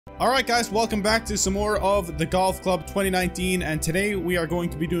Alright guys, welcome back to some more of the Golf Club 2019, and today we are going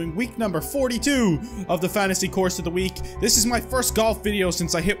to be doing week number 42 of the Fantasy Course of the Week. This is my first golf video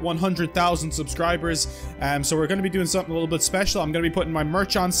since I hit 100,000 subscribers, so we're going to be doing something a little bit special. I'm going to be putting my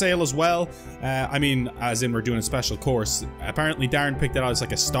merch on sale as well. I mean, as in we're doing a special course. Apparently Darren picked it out as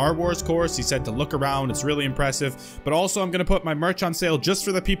like a Star Wars course. He said to look around, it's really impressive. But also I'm going to put my merch on sale just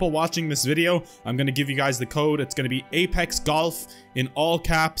for the people watching this video. I'm going to give you guys the code. It's going to be Apex Golf in all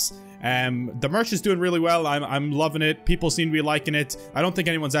caps. The merch is doing really well. I'm loving it. People seem to be liking it. I don't think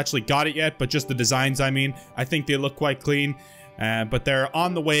anyone's actually got it yet, but just the designs, I mean. I think they look quite clean, but they're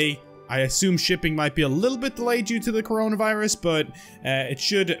on the way. I assume shipping might be a little bit delayed due to the coronavirus, but it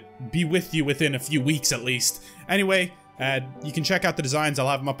should be with you within a few weeks at least. Anyway, you can check out the designs. I'll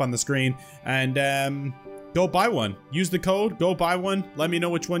have them up on the screen, and go buy one. Use the code, go buy one. Let me know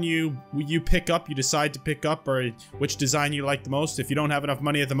which one you pick up, you decide to pick up, or which design you like the most. If you don't have enough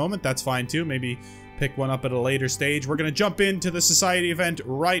money at the moment, that's fine too. Maybe pick one up at a later stage. We're gonna jump into the society event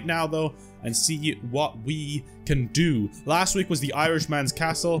right now though, and see what we can do. Last week was the Irishman's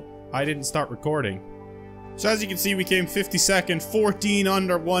Castle. I didn't start recording. So as you can see, we came 52nd, 14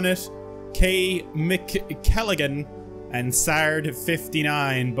 under won it. K. McKelligan and Sard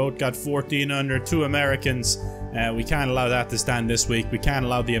 59 both got 14 under, 2 Americans. We can't allow that to stand this week. We can't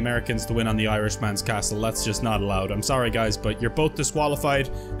allow the Americans to win on the Irishman's Castle. That's just not allowed. I'm sorry guys, but you're both disqualified,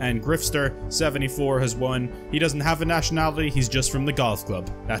 and Grifster 74 has won. He doesn't have a nationality, he's just from the golf club.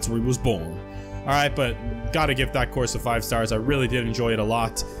 That's where he was born. Alright, but gotta give that course a 5 stars. I really did enjoy it a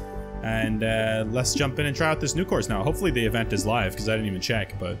lot. And let's jump in and try out this new course now. Hopefully the event is live, because I didn't even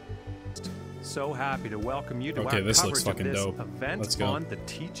check, but... So happy to welcome you to okay, our this coverage looks fucking of this dope. event Let's go. on the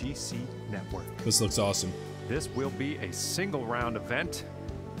TGC network. This looks awesome. This will be a single round event,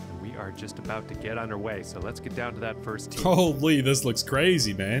 and we are just about to get underway. So let's get down to that first tee. Holy, this looks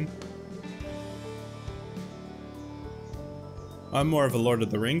crazy, man. I'm more of a Lord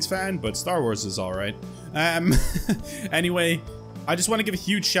of the Rings fan, but Star Wars is alright. Anyway, I just want to give a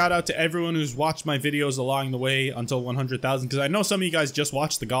huge shout out to everyone who's watched my videos along the way until 100,000, because I know some of you guys just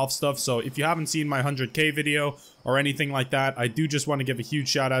watch the golf stuff, so if you haven't seen my 100K video or anything like that, I do just want to give a huge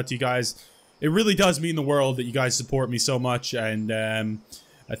shout out to you guys. It really does mean the world that you guys support me so much, and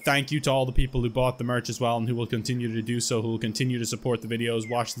a thank you to all the people who bought the merch as well and who will continue to do so, who will continue to support the videos,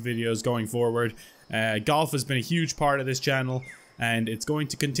 watch the videos going forward. Golf has been a huge part of this channel, and it's going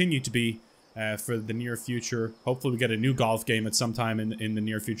to continue to be for the near future. Hopefully we get a new golf game at some time in the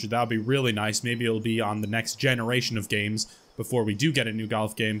near future. That'll be really nice. Maybe it'll be on the next generation of games before we do get a new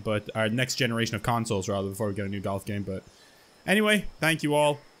golf game, but our next generation of consoles rather, before we get a new golf game. But anyway, thank you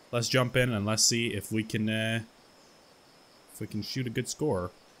all. Let's jump in and let's see if we can shoot a good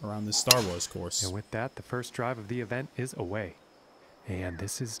score around this Star Wars course. And with that, the first drive of the event is away. And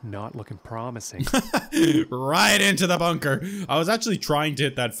this is not looking promising. Right into the bunker. I was actually trying to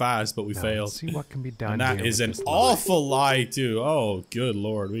hit that fast, but we failed. Let's see what can be done. And that is an awful lie, too. Oh, good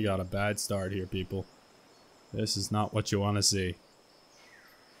lord. We got a bad start here, people. This is not what you want to see.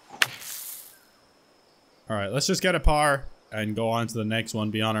 Alright, let's just get a par and go on to the next one,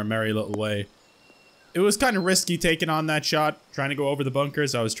 be on our merry little way. It was kind of risky taking on that shot, trying to go over the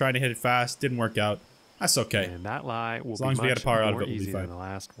bunkers. I was trying to hit it fast. Didn't work out. That's okay. And that lie will as long be as we get a par out of it, we'll be easier fine. than the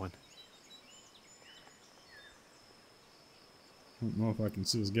last one. I don't know if I can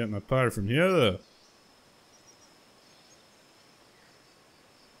see us getting a par from here, though.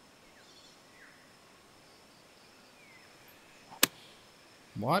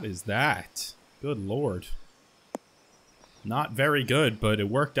 What is that? Good lord. Not very good, but it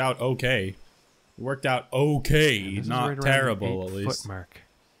worked out okay. It worked out okay, not right terrible at least. Mark.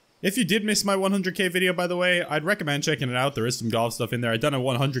 If you did miss my 100K video, by the way, I'd recommend checking it out. There is some golf stuff in there. I've done a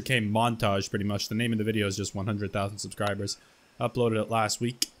 100K montage, pretty much. The name of the video is just 100,000 subscribers. Uploaded it last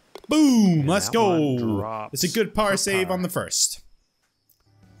week. Boom! Let's go! It's a good par save on the first.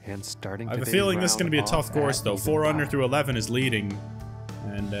 And starting I have a feeling this is going to be a tough course, though. 4 under through 11 is leading.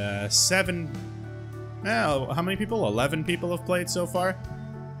 And 7... Now, how many people? 11 people have played so far?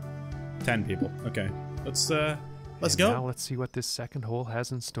 10 people. Okay. Let's go. Now let's see what this second hole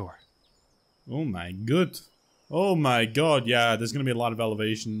has in store. Oh my good. Oh my god, yeah, there's gonna be a lot of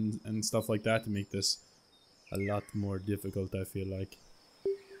elevation and stuff like that to make this a lot more difficult, I feel like.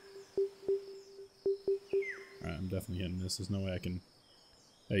 Alright, I'm definitely hitting this. There's no way I can...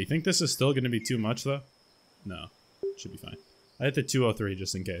 Hey, you think this is still gonna be too much, though? No. Should be fine. I hit the 203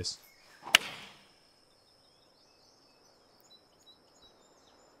 just in case.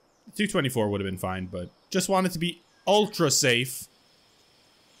 The 224 would have been fine, but just wanted to be ultra safe.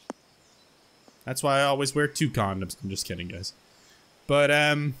 That's why I always wear 2 condoms. I'm just kidding, guys. But,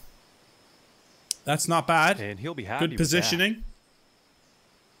 That's not bad. And he'll be happy Good positioning. with that.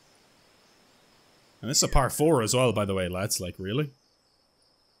 And this is a par 4 as well, by the way, lads. Like, really?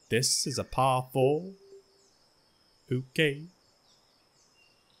 This is a par 4? Okay.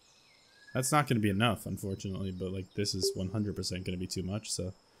 That's not going to be enough, unfortunately, but, like, this is 100% going to be too much,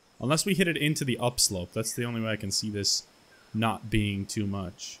 so... Unless we hit it into the upslope, that's the only way I can see this not being too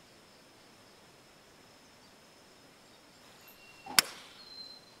much.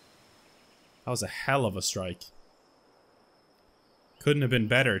 That was a hell of a strike. Couldn't have been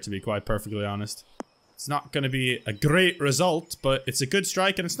better, to be quite perfectly honest. It's not going to be a great result, but it's a good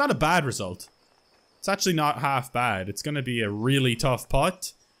strike, and it's not a bad result. It's actually not half bad. It's going to be a really tough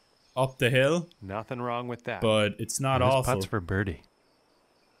putt up the hill. Nothing wrong with that. But it's not awful. Putts for birdie.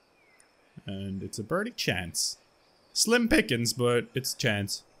 And it's a birdie chance. Slim pickings, but it's a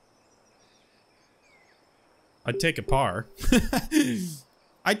chance. I'd take a par.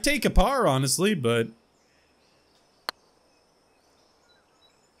 I'd take a par, honestly, but...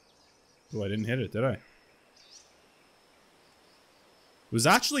 Oh, I didn't hit it, did I? It was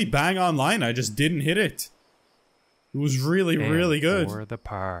actually bang on line, I just didn't hit it. It was really, really good. For the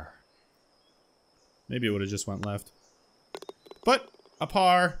par. Maybe it would have just went left. But a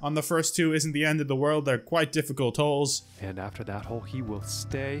par on the first two isn't the end of the world. They're quite difficult holes. And after that hole, he will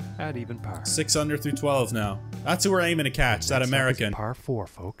stay at even par. 6 under through 12 now. That's who we're aiming to catch, that American. Par 4,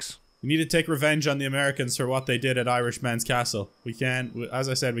 folks. We need to take revenge on the Americans for what they did at Irishman's Castle. We can't, as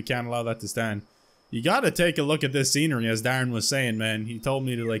I said, we can't allow that to stand. You gotta take a look at this scenery, as Darren was saying, man. He told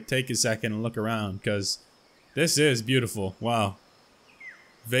me to, like, take a second and look around, because this is beautiful. Wow.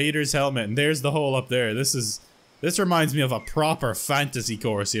 Vader's helmet, and there's the hole up there. This reminds me of a proper fantasy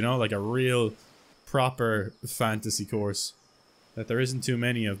course, you know? Like a real, proper fantasy course. That there isn't too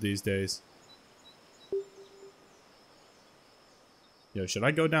many of these days. Yo, should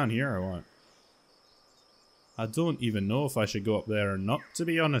I go down here or what? I don't even know if I should go up there or not, to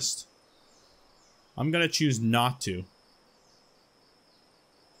be honest. I'm gonna choose not to.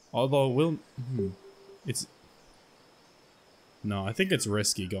 Although, it's... No, I think it's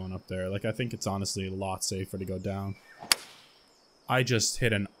risky going up there. Like, I think it's honestly a lot safer to go down. I just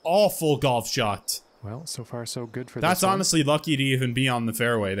hit an awful golf shot. Well, so far so good for That's this one. honestly lucky to even be on the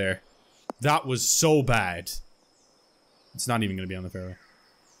fairway there. That was so bad. It's not even going to be on the fairway.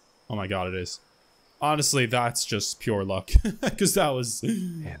 Oh my god, it is. Honestly, that's just pure luck. Because that was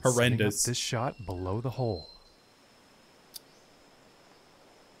horrendous. This shot below the hole.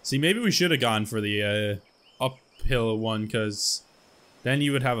 See, maybe we should have gone for the uphill one, because then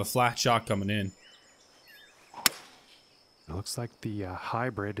you would have a flat shot coming in. It looks like the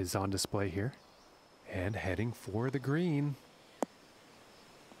hybrid is on display here. And heading for the green.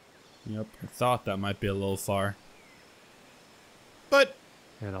 Yep, I thought that might be a little far. But...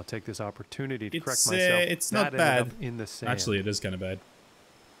 And I'll take this opportunity to correct myself. It's not bad. In the sand. Actually, it is kind of bad.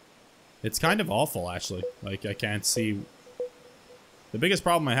 It's kind of awful, actually. Like, I can't see... The biggest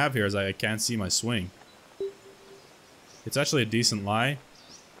problem I have here is I can't see my swing. It's actually a decent lie.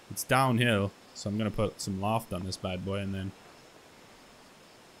 It's downhill, so I'm gonna put some loft on this bad boy and then...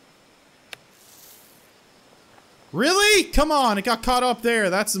 Really? Come on, it got caught up there.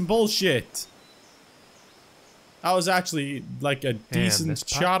 That's some bullshit. That was actually like a decent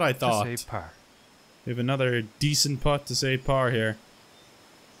shot, I thought. To save par. We have another decent putt to save par here.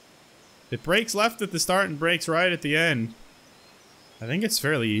 It breaks left at the start and breaks right at the end. I think it's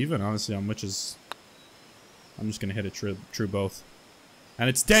fairly even, honestly, on which is... I'm just gonna hit it true both. And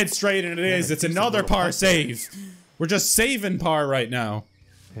it's dead straight, and it is. It's another par save. We're just saving par right now.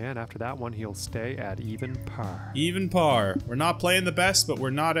 And after that one, he'll stay at even par. Even par. We're not playing the best, but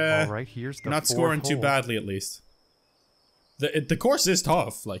we're not All right, here's the we're not scoring too badly, at least. The course is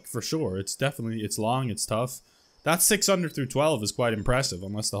tough, like, for sure. It's definitely, it's long, it's tough. That 6 under through 12 is quite impressive,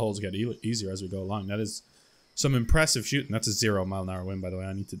 unless the holes get easier as we go along. That is some impressive shooting. That's a 0-mile-an-hour wind, by the way.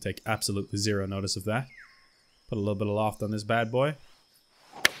 I need to take absolutely zero notice of that. Put a little bit of loft on this bad boy.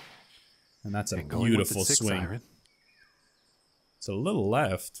 And that's a beautiful swing. Iron. It's a little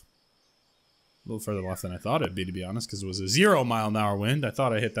left. A little further left than I thought it'd be, to be honest, because it was a 0-mile-an-hour wind. I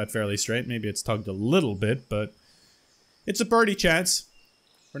thought I hit that fairly straight. Maybe it's tugged a little bit, but it's a birdie chance.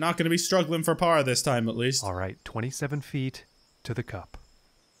 We're not going to be struggling for par this time, at least. All right, 27 feet to the cup.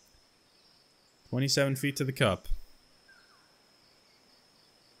 27 feet to the cup.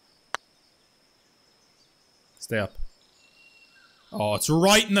 Stay up. Oh, it's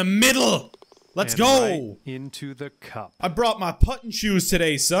right in the middle! Let's go! Right into the cup. I brought my putting shoes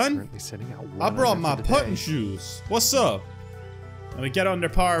today, son. Currently sitting at I brought my putting shoes. What's up? And we get under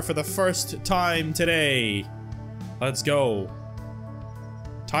par for the first time today. Let's go.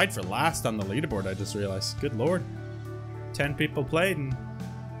 tied for last on the leaderboard, I just realized. Good lord. 10 people played and...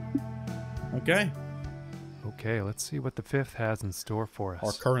 Okay. Okay, let's see what the fifth has in store for us.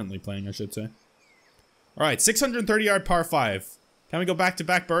 Or currently playing, I should say. Alright, 630-yard par 5. Can we go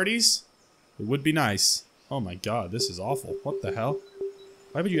back-to-back birdies? It would be nice. Oh my god, this is awful. What the hell?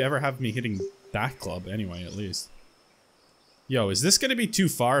 Why would you ever have me hitting that club anyway, at least? Yo, is this gonna be too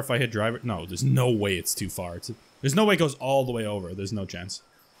far if I hit driver? No, there's no way it's too far. There's no way it goes all the way over. There's no chance.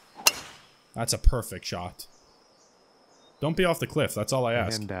 That's a perfect shot. Don't be off the cliff. That's all I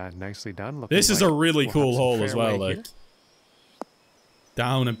ask. And nicely done. This is a really cool hole as well. Like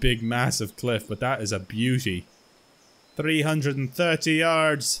down a big, massive cliff, but that is a beauty. 330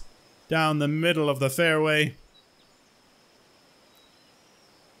 yards down the middle of the fairway.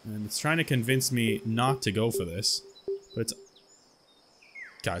 And it's trying to convince me not to go for this. But it's...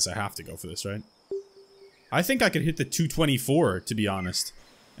 Guys, I have to go for this, right? I think I could hit the 224, to be honest.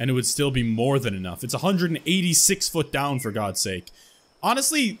 And it would still be more than enough. It's 186 foot down, for God's sake.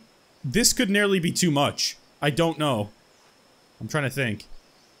 Honestly, this could nearly be too much. I don't know. I'm trying to think.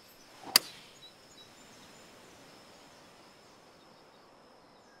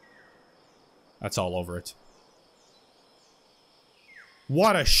 That's all over it.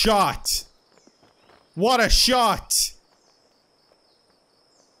 What a shot! What a shot!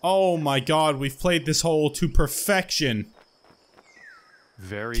 Oh my god, we've played this hole to perfection.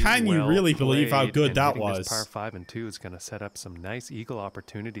 Can you really believe how good that was? This par 5 and 2 is going to set up some nice eagle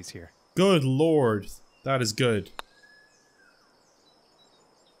opportunities here. Good lord, that is good.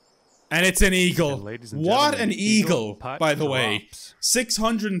 And it's an eagle. What an eagle, by the way.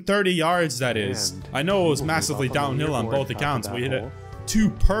 630 yards, that is. I know it was massively downhill on both accounts. We hit 2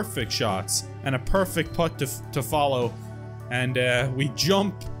 perfect shots and a perfect putt to follow. And we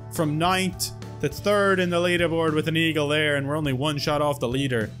jump from 9th to 3rd in the leaderboard with an eagle there. And we're only 1 shot off the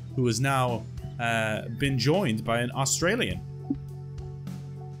leader, who has now been joined by an Australian.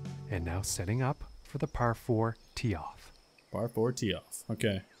 And now setting up for the par 4 tee off. Par 4 tee off.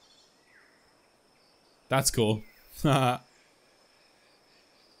 Okay. That's cool. They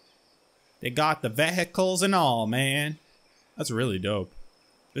got the vehicles and all, man. That's really dope.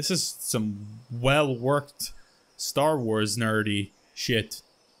 This is some well-worked Star Wars nerdy shit.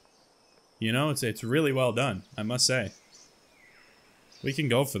 You know, it's really well done, I must say. We can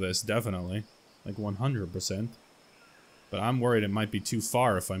go for this, definitely. Like 100%. But I'm worried it might be too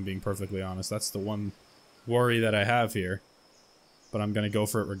far, if I'm being perfectly honest. That's the one worry that I have here. But I'm gonna go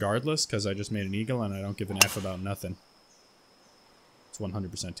for it regardless, because I just made an eagle and I don't give an F about nothing. It's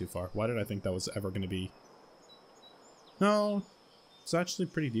 100% too far. Why did I think that was ever gonna be... No, it's actually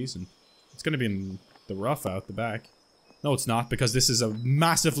pretty decent. It's gonna be in the rough out the back. No, it's not, because this is a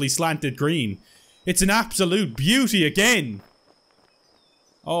massively slanted green. It's an absolute beauty again!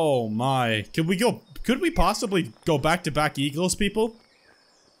 Oh my. Could we possibly go back-to-back eagles, people?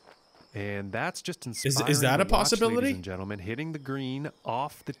 And that's just inspiring. Is that a possibility? Ladies and gentlemen, hitting the green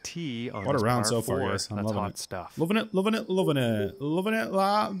off the tee on what a round so far, yes. I'm that's loving hot it. stuff. Loving it, loving it, loving it. Loving it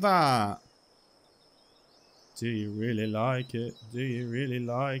like that. Do you really like it? Do you really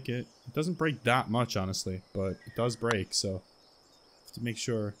like it? It doesn't break that much, honestly, but it does break, so have to make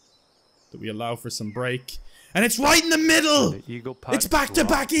sure that we allow for some break. And it's right in the middle! The eagle putt it's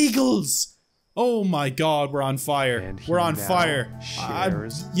back-to-back eagles! Oh my god, we're on fire. We're on fire.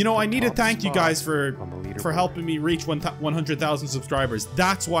 You know, I need to thank you guys for helping me reach 100,000 subscribers.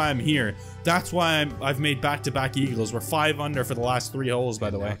 That's why I'm here. That's why I've made back-to-back eagles. We're 5 under for the last 3 holes, by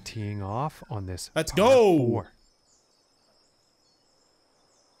the way. Teeing off on this. Let's go! 4.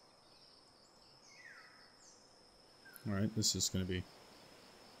 Alright, this is gonna be...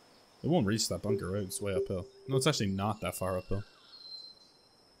 It won't reach that bunker, right? It's way uphill. No, it's actually not that far uphill.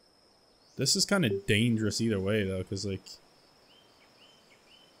 This is kind of dangerous either way, though, because, like...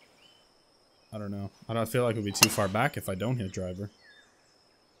 I don't know. I don't feel like it would be too far back if I don't hit driver.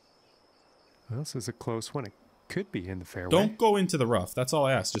 Well, this is a close one. It could be in the fairway. Don't go into the rough. That's all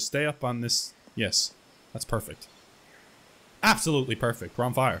I ask. Just stay up on this. Yes. That's perfect. Absolutely perfect. We're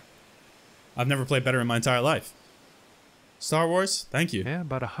on fire. I've never played better in my entire life. Star Wars, thank you. Yeah,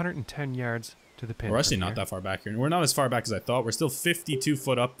 about 110 yards to the pin. We're actually not that far back here. We're not as far back as I thought. We're still 52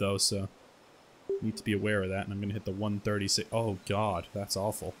 foot up, though, so... Need to be aware of that, and I'm gonna hit the 136. Oh god, that's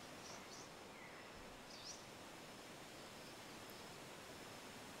awful.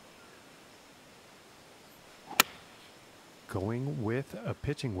 Going with a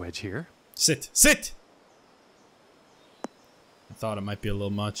pitching wedge here. Sit! Sit! I thought it might be a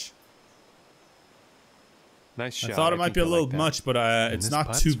little much. Nice shot. I thought it might be a little much, but it's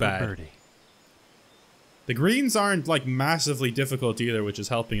not too bad. The greens aren't like massively difficult either, which is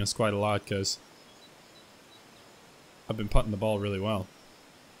helping us quite a lot because I've been putting the ball really well.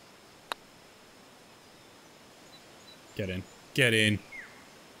 Get in. Get in.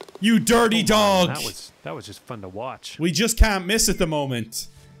 You dirty dog! That was just fun to watch. We just can't miss at the moment.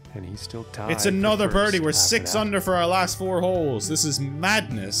 And he's still tied. It's another for birdie. first We're after 6 that. under for our last 4 holes. This is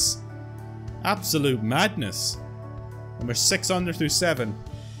madness. Absolute madness. And we're 6 under through 7.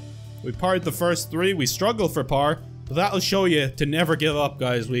 We parred the first 3. We struggled for par, but that'll show you to never give up,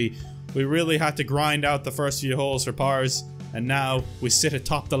 guys. We really had to grind out the first few holes for pars, and now we sit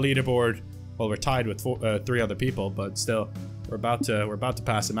atop the leaderboard. Well, we're tied with 3 other people, but still, we're about to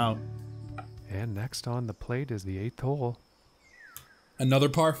pass him out. And next on the plate is the 8th hole. Another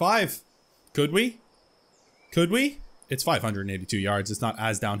par 5. Could we? Could we? It's 582 yards. It's not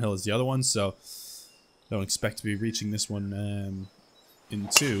as downhill as the other ones, so don't expect to be reaching this one in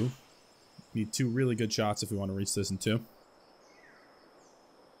 2. Need 2 really good shots if we want to reach this in 2.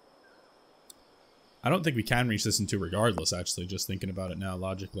 I don't think we can reach this in 2 regardless, actually, just thinking about it now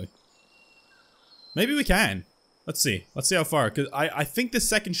logically. Maybe we can. Let's see. Let's see how far, because I think the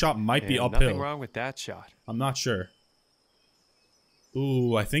second shot might be uphill. Nothing wrong with that shot. I'm not sure.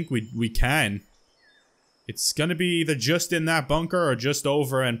 Ooh, I think we can. It's gonna be either just in that bunker or just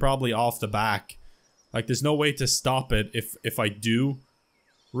over and probably off the back. Like, there's no way to stop it if I do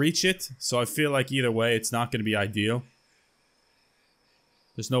reach it. So I feel like either way, it's not gonna be ideal.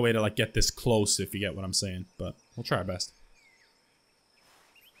 There's no way to, like, get this close, if you get what I'm saying. But we'll try our best.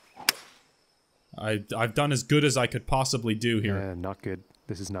 I've done as good as I could possibly do here. Yeah, not good.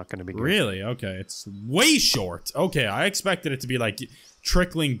 This is not going to be good. Really? Okay, it's way short. Okay, I expected it to be like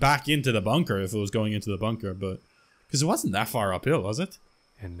trickling back into the bunker if it was going into the bunker, but because it wasn't that far uphill, was it?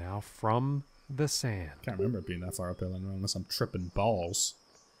 And now from the sand. Can't remember it being that far uphill unless I'm tripping balls.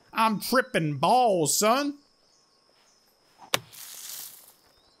 I'm tripping balls, son.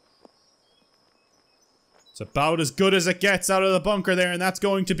 It's about as good as it gets out of the bunker there, and that's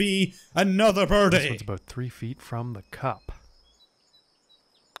going to be another birdie. This one's about 3 feet from the cup.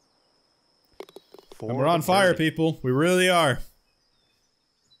 And we're on fire, people. We really are.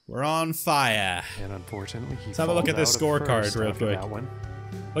 We're on fire. And unfortunately, let's have a look at this scorecard real quick.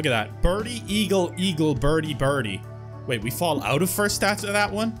 Look at that. Birdie, eagle, eagle, birdie, birdie. Wait, we fall out of first after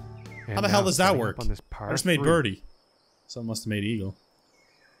that one? And how the hell does that work? I just made birdie. Someone must have made eagle.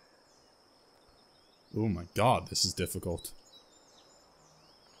 Oh my god, this is difficult.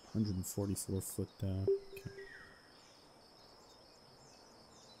 144 foot down. Okay.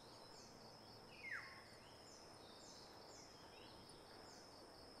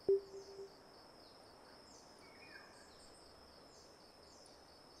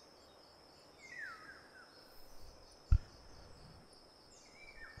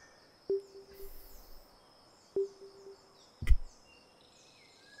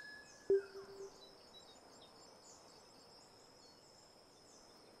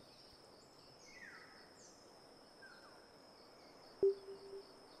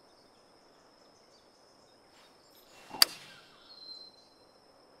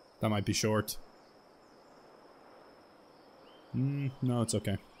 That might be short. No, it's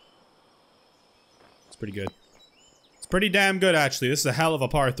okay. It's pretty good. It's pretty damn good, actually. This is a hell of a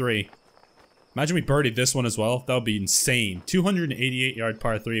par 3. Imagine we birdied this one as well. That would be insane. 288-yard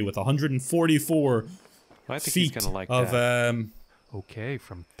par 3 with 144 I think feet he's gonna like of that. Okay,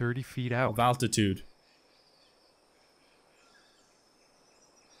 from 30 feet out. Of altitude.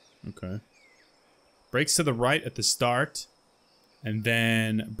 Okay. Brakes to the right at the start. And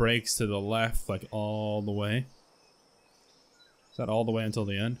then brakes to the left, like all the way. Is that all the way until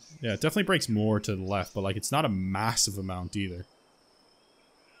the end? Yeah, it definitely brakes more to the left, but like it's not a massive amount either.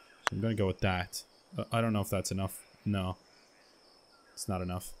 So I'm gonna go with that. I don't know if that's enough. No. It's not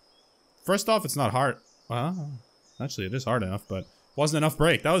enough. First off, it's not hard. Well, actually it is hard enough, but wasn't enough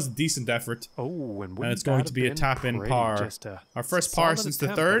brake. That was a decent effort. Oh, and it's going to be a tap-in par. Our first par since the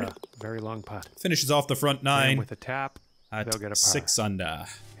 3rd. Very long putt. Finishes off the front 9. And with a tap. At they'll get a par. 6 under.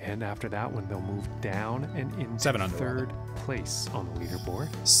 And after that one, they'll move down and into 7 under. 3rd place on the leaderboard.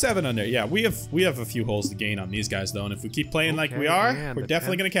 7 under. Yeah, we have a few holes to gain on these guys though, and if we keep playing like we are, we're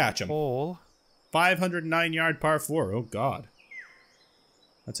definitely gonna catch them. 509-yard par 4. Oh god,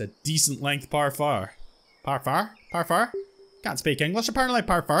 that's a decent length par 4. Par 4? Par 4? Can't speak English apparently.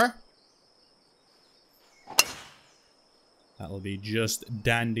 Par 4. That'll be just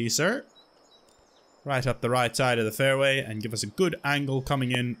dandy, sir. Right up the right side of the fairway and give us a good angle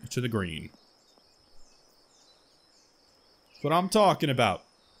coming in to the green. That's what I'm talking about.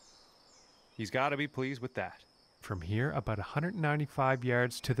 He's got to be pleased with that. From here, about 195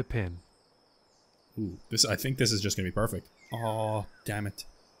 yards to the pin. Ooh, I think this is just gonna be perfect. Oh, damn it.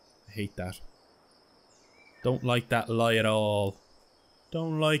 I hate that. Don't like that lie at all.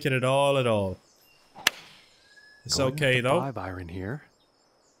 Don't like it at all. It's okay though. 5 iron here.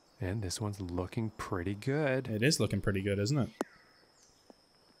 And this one's looking pretty good. It is looking pretty good, isn't it?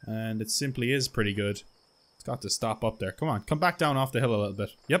 And it simply is pretty good. It's got to stop up there. Come on, come back down off the hill a little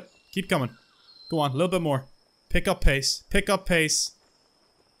bit. Yep, keep coming. Go on, a little bit more. Pick up pace. Pick up pace.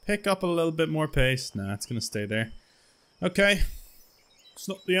 Pick up a little bit more pace. Nah, it's gonna stay there. Okay. It's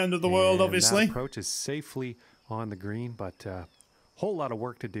not the end of the world, obviously. That approach is safely on the green, but a whole lot of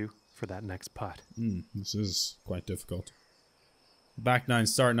work to do for that next putt. This is quite difficult. The back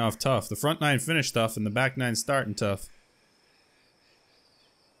nine's starting off tough. The front nine finished tough, and the back nine's starting tough.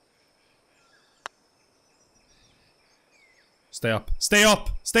 Stay up. Stay up!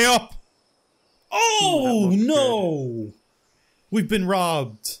 Stay up! Oh, no! We've been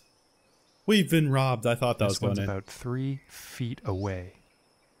robbed. We've been robbed. I thought that was going in. This one's about 3 feet away.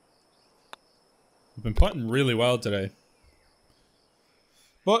 We've been putting really well today.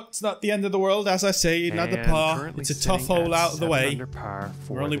 But it's not the end of the world, as I say, not the par. It's a tough hole out of the way.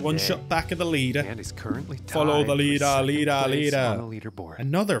 We're only one shot back of the leader. And he's currently tied Follow the leader, on the leader.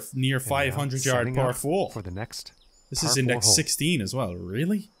 Another near 500-yard par 4. For the next this is index 16 as well.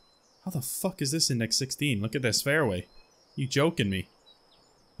 Really? How the fuck is this index 16? Look at this fairway. You joking me?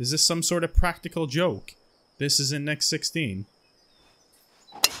 Is this some sort of practical joke? This is index 16.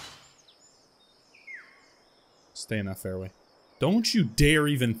 Stay in that fairway. Don't you dare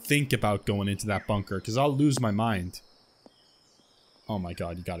even think about going into that bunker, because I'll lose my mind. Oh my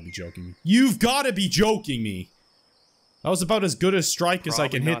god, you gotta be joking me. You've gotta be joking me! That was about as good a strike as I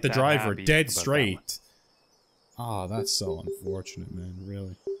can hit the driver, dead straight. Ah, that's so unfortunate, man,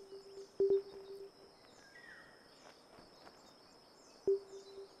 really.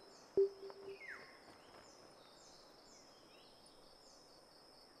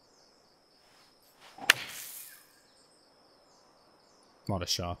 Not a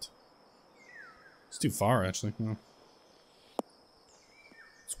shot. It's too far, actually. No.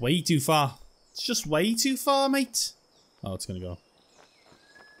 It's way too far. It's just way too far, mate. Oh, it's gonna go.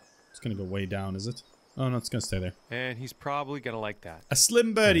 It's gonna go way down, is it? Oh no, it's gonna stay there. And he's probably gonna like that. A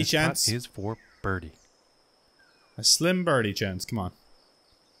slim birdie chance. That is for birdie. A slim birdie chance. Come on.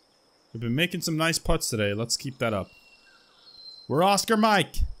 We've been making some nice putts today. Let's keep that up. We're Oscar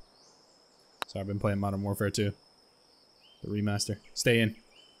Mike. So I've been playing Modern Warfare 2. The remaster. Stay in.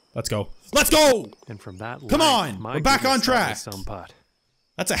 Let's go. Let's go! And from that come on! We're back on track! Some putt.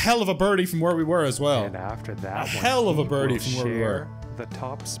 That's a hell of a birdie from where we were as well. And after that, a hell of a birdie from where we were. The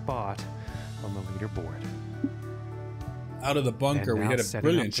top spot on the leaderboard. Out of the bunker, we hit a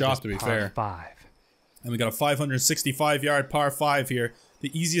brilliant shot, to be fair. 5. And we got a 565-yard par 5 here.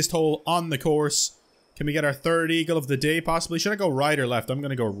 The easiest hole on the course. Can we get our third eagle of the day, possibly? Should I go right or left? I'm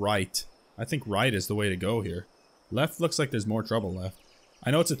going to go right. I think right is the way to go here. Left looks like there's more trouble left.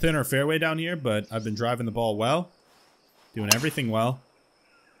 I know it's a thinner fairway down here, but I've been driving the ball well. Doing everything well.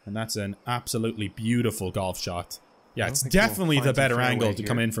 And that's an absolutely beautiful golf shot. Yeah, it's definitely the better angle to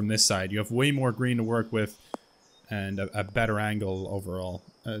come in from this side. You have way more green to work with. And a better angle overall.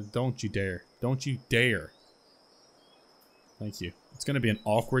 Don't you dare. Don't you dare. Thank you. It's going to be an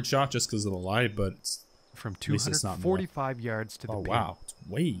awkward shot just because of the lie, but it's, from 245 yards to the pin. Oh wow, it's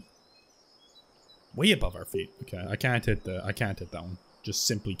way above our feet. Okay, I can't hit that one. Just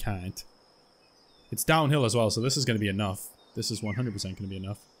simply can't. It's downhill as well, so this is going to be enough. This is 100% going to be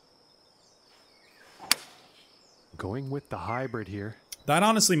enough. Going with the hybrid here. That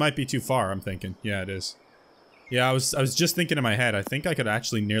honestly might be too far, I'm thinking. Yeah, it is. Yeah, I was just thinking in my head, I think I could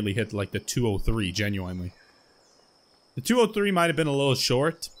actually nearly hit like the 203, genuinely. The 203 might have been a little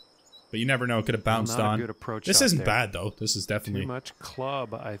short, but you never know, it could have bounced on. Good approach this isn't bad though. This is definitely too much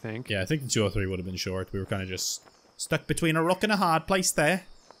club, I think. Yeah, I think the 203 would have been short. We were kind of just stuck between a rock and a hard place there.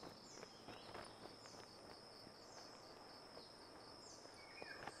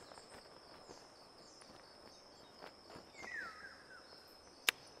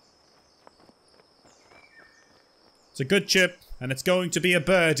 It's a good chip, and it's going to be a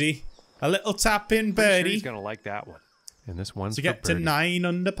birdie. A little tap-in birdie. Sure he's going to like that one. And this one's to get to 9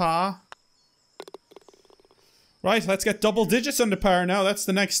 under par. Right, let's get double digits under par now. That's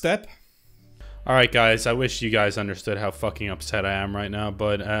the next step. Alright guys, I wish you guys understood how fucking upset I am right now,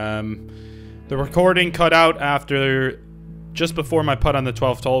 but the recording cut out after just before my putt on the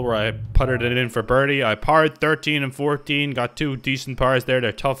 12th hole where I putted it in for birdie. I parred 13 and 14, got 2 decent pars there.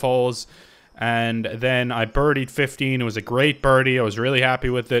 They're tough holes. And then I birdied 15. It was a great birdie. I was really happy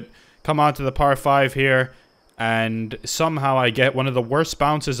with it. Come on to the par 5 here. and somehow I get one of the worst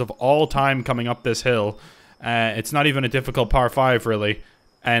bounces of all time coming up this hill. It's not even a difficult par 5, really.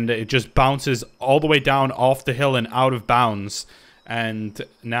 And it just bounces all the way down off the hill and out of bounds. And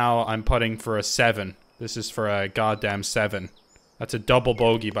now I'm putting for a 7. This is for a goddamn 7. That's a double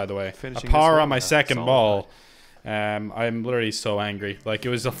bogey, by the way. Finishing a par this on my second ball. I'm literally so angry. Like, it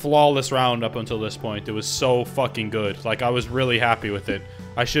was a flawless round up until this point. It was so fucking good. Like, I was really happy with it.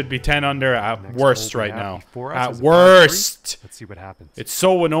 I should be 10 under at worst right now. At worst! Let's see what happens. It's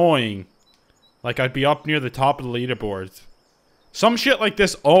so annoying. Like, I'd be up near the top of the leaderboard. Some shit like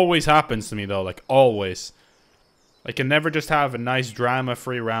this always happens to me, though. Like, always. I can never just have a nice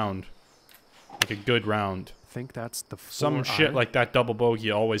drama-free round. Like, a good round. I think that's the Some shit like that double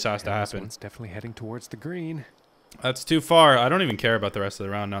bogey always has to happen. This one's definitely heading towards the green. That's too far. I don't even care about the rest of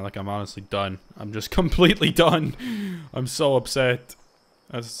the round now. Like, I'm honestly done. I'm just completely done. I'm so upset.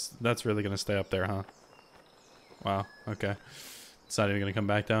 That's really going to stay up there, huh? Wow. Okay. It's not even going to come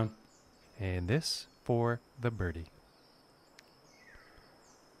back down. And this for the birdie.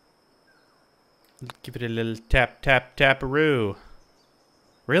 Give it a little tap, tap, taparoo.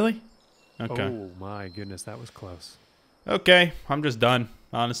 Really? Okay. Oh my goodness, that was close. Okay, I'm just done,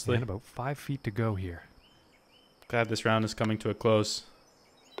 honestly. And about 5 feet to go here. Glad this round is coming to a close.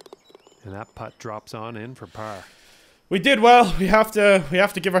 And that putt drops on in for par. We did well. We have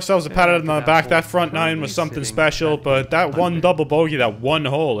to give ourselves a pat on the back. That front 9 was something special, but that one double bogey, that one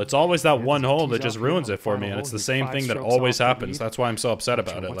hole, it's always that one hole that just ruins it for me, and it's the same thing that always happens. That's why I'm so upset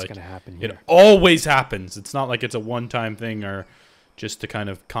about it. Like, it always happens. It's not like it's a one-time thing or just a kind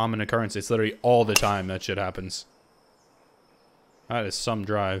of common occurrence. It's literally all the time that shit happens. That is some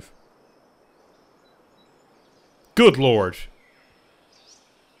drive. Good lord.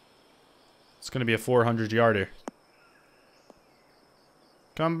 It's going to be a 400-yarder.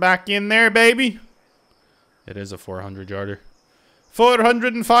 Come back in there, baby. It is a 400-yarder.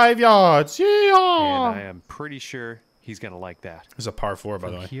 405 yards. Yeah. And I am pretty sure he's going to like that. It's a par 4,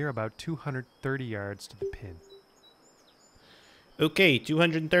 by the way. Here, about 230 yards to the pin. Okay,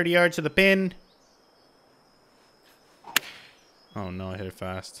 230 yards to the pin. Oh, no, I hit it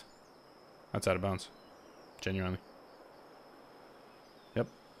fast. That's out of bounds. Genuinely. Yep.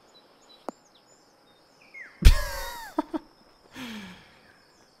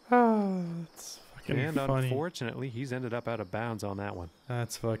 Oh, that's fucking and funny. Unfortunately, he's ended up out of bounds on that one.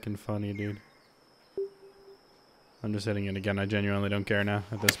 That's fucking funny, dude. I'm just hitting it again. I genuinely don't care now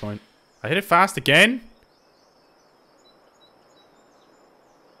at this point. I hit it fast again?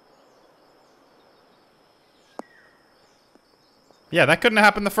 Yeah, that couldn't have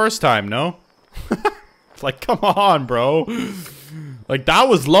happened the first time, no? Like, come on, bro. Like, that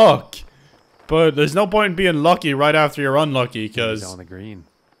was luck. But there's no point in being lucky right after you're unlucky, because on the green.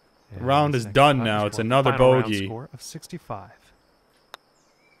 The round is done now. It's another bogey. Score of 65.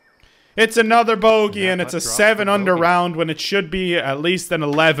 It's another bogey, and it's a 7 under round when it should be at least an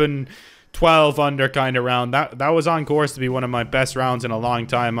 11, 12 under kind of round. That was on course to be one of my best rounds in a long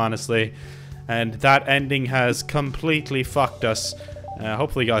time, honestly. And that ending has completely fucked us.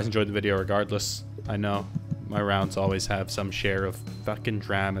 Hopefully you guys enjoyed the video regardless. I know my rounds always have some share of fucking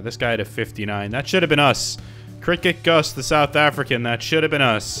drama. This guy had a 59. That should have been us. Cricket Gus, the South African, that should have been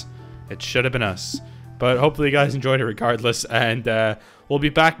us. It should have been us. But hopefully you guys enjoyed it regardless. And we'll be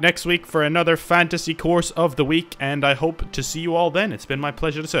back next week for another fantasy course of the week. And I hope to see you all then. It's been my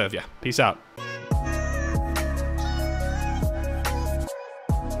pleasure to serve you. Peace out.